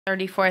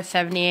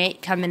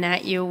$34.78 coming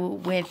at you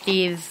with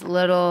these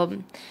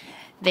little,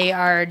 they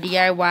are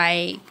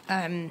DIY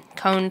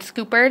cone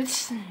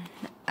scoopers.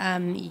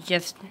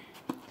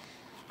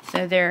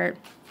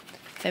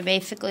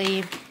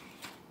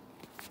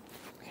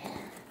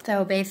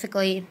 So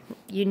basically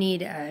you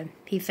need a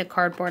piece of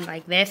cardboard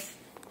like this,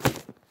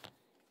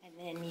 and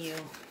then you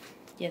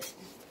just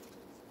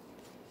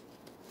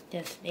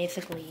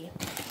basically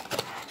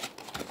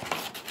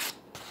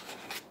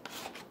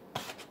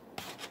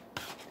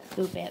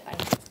scoop it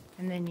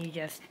and then you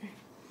just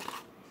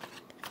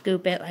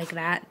scoop it like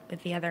that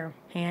with the other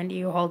hand.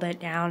 You hold it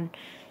down,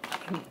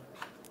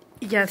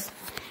 you just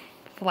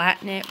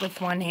flatten it with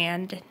one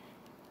hand,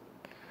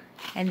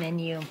 and then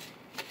you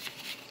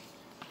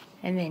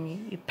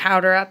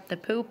powder up the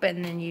poop,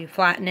 and then you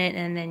flatten it,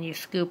 and then you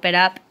scoop it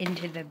up and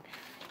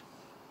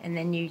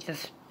then you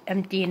just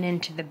empty it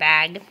into the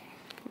bag.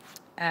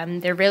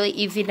 They're really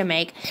easy to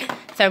make,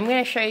 so I'm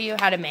going to show you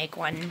how to make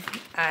one.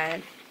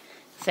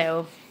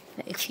 So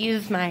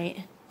excuse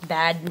my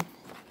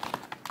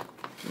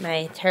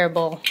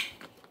terrible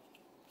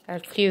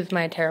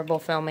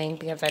filming,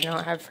 because I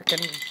don't have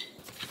freaking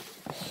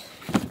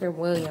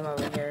William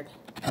over here.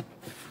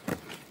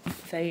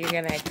 So you're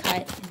going to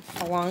cut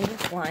along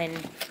this line.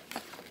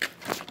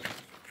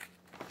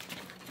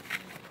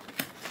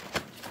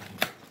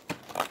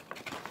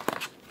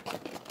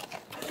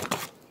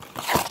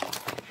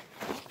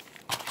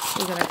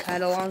 You're going to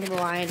cut along the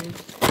line,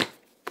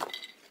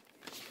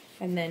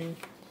 and then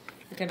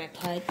you're going to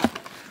cut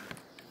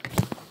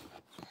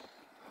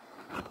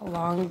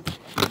along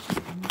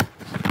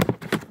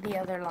the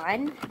other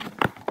line,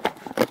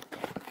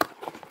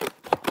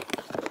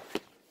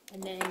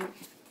 and then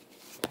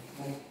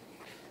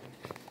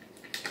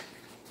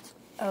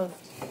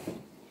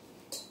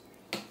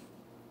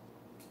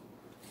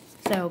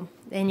so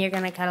then you're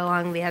going to cut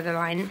along the other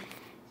line,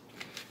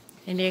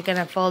 and you're going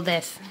to fold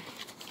this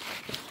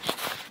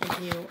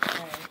into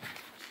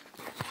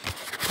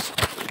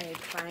a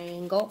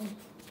triangle.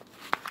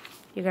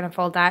 You're going to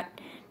fold that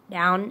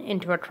down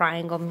into a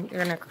triangle.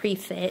 You're going to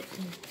crease it,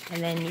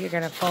 and then you're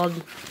going to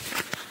fold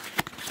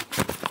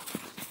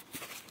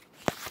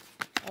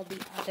all the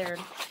other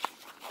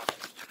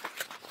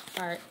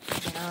part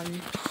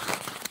down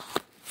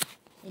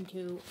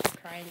into a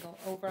triangle,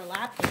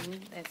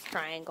 overlapping this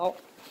triangle.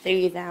 So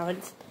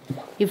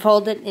you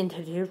fold it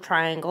into two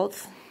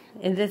triangles,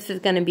 and this is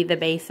going to be the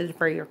basis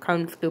for your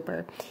cone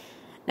scooper.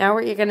 Now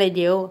what you're going to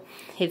do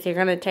is you're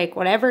going to take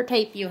whatever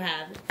tape you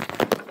have.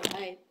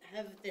 I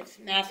have this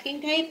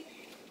masking tape.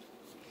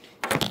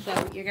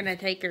 So you're going to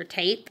take your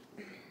tape,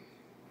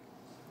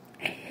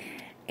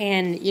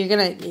 and you're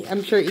going to,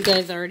 I'm sure you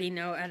guys already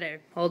know how to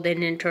hold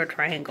it into a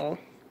triangle,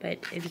 but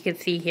if you can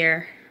see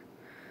here,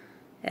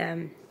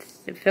 the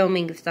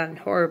filming is done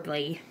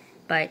horribly,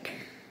 but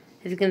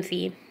as you can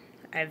see,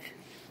 I've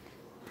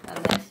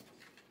done this.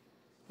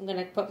 I'm going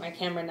to put my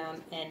camera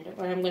down, and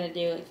what I'm going to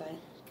do is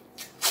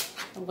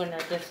I'm going to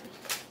just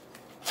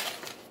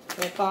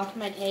rip off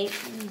my tape,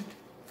 and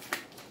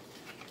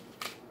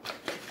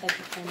I'm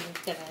just going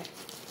to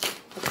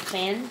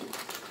expand.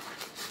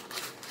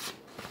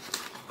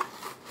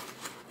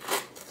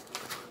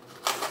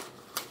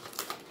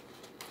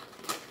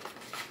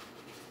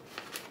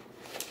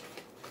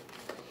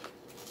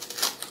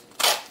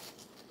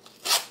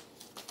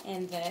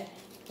 And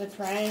the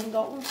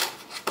triangular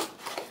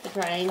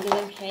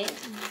shape,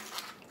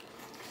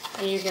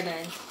 and you're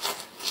gonna,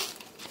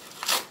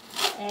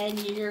 and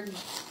you're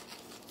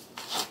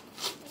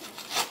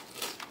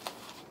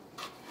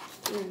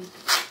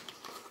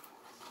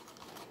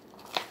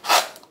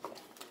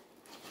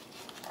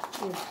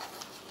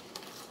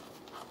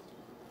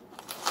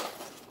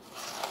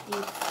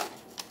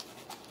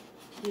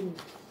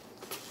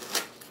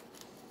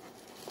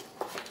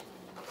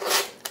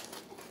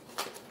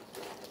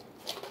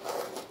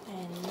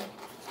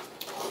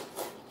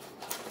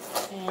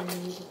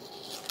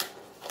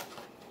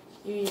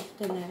just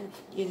gonna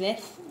do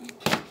this,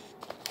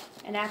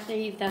 and after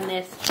you've done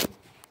this,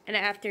 and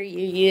after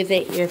you use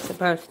it, you're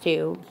supposed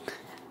to,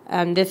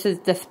 this is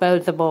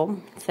disposable,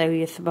 so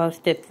you're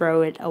supposed to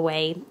throw it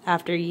away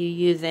after you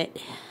use it,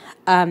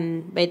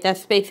 but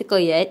that's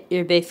basically it.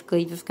 You're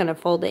basically just gonna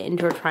fold it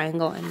into a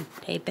triangle and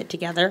tape it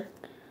together.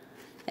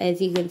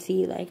 As you can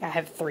see, like, I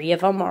have 3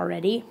 of them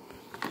already,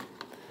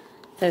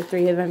 so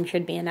 3 of them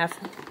should be enough,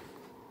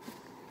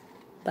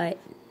 but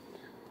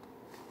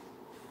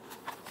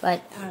one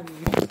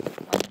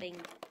thing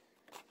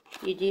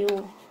you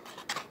do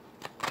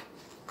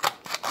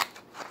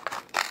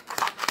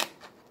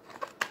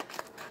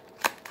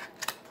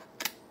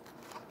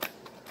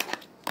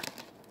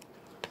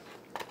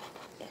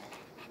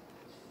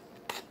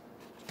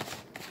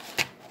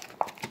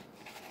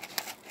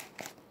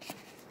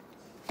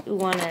you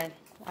want to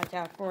watch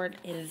out for it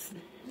is,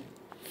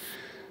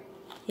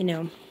 you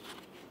know,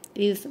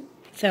 these,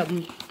 so,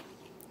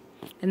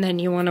 and then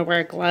you want to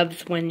wear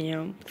gloves when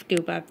you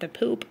scoop up the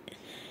poop,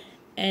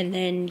 and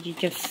then you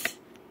just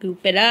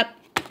scoop it up,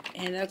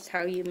 And that's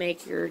how you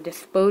make your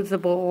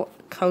disposable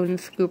cone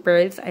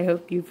scoopers. I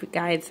hope you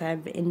guys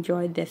have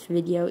enjoyed this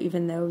video,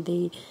 even though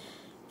the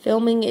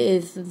filming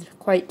is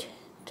quite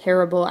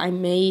terrible. I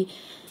may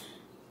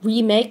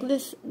remake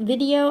this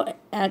video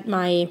at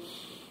my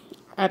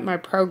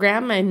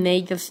program. I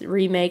may just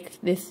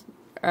remake this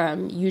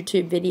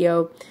YouTube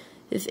video.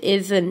 This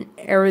is an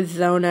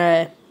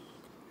Arizona.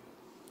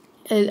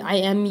 I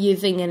am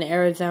using an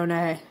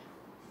Arizona.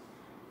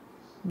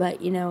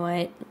 But you know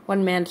what?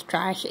 One man's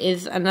trash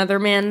is another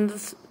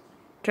man's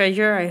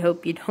treasure. I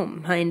hope you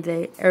don't mind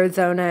the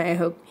Arizona. I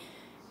hope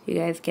you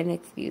guys can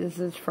excuse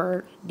this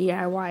for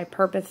DIY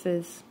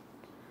purposes.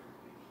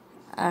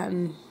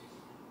 You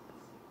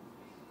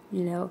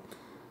know,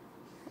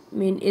 I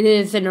mean, it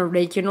is an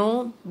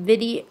original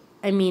video.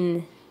 I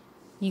mean,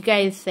 you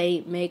guys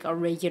say make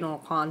original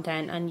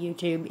content on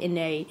YouTube.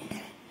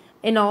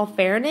 In all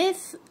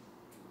fairness,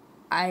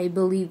 I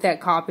believe that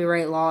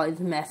copyright law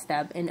is messed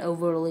up and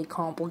overly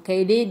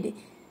complicated.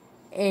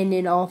 And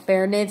in all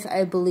fairness,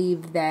 I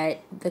believe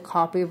that the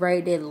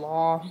copyrighted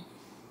law,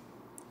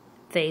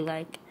 say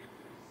like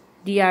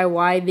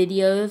DIY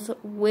videos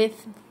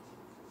with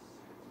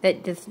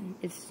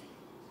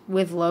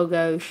with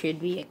logo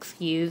should be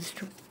excused.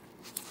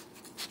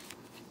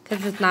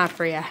 Because it's not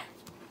free.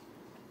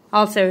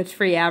 Also, it's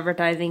free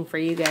advertising for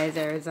you guys,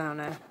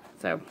 Arizona.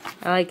 So,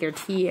 I like your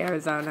tea,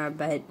 Arizona,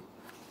 but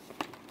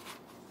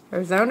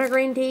Arizona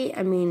green tea?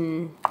 I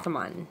mean, come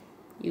on.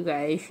 You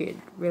guys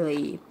should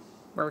really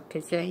work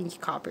to change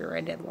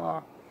copyrighted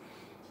law.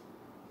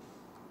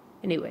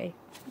 Anyway,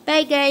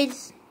 bye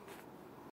guys!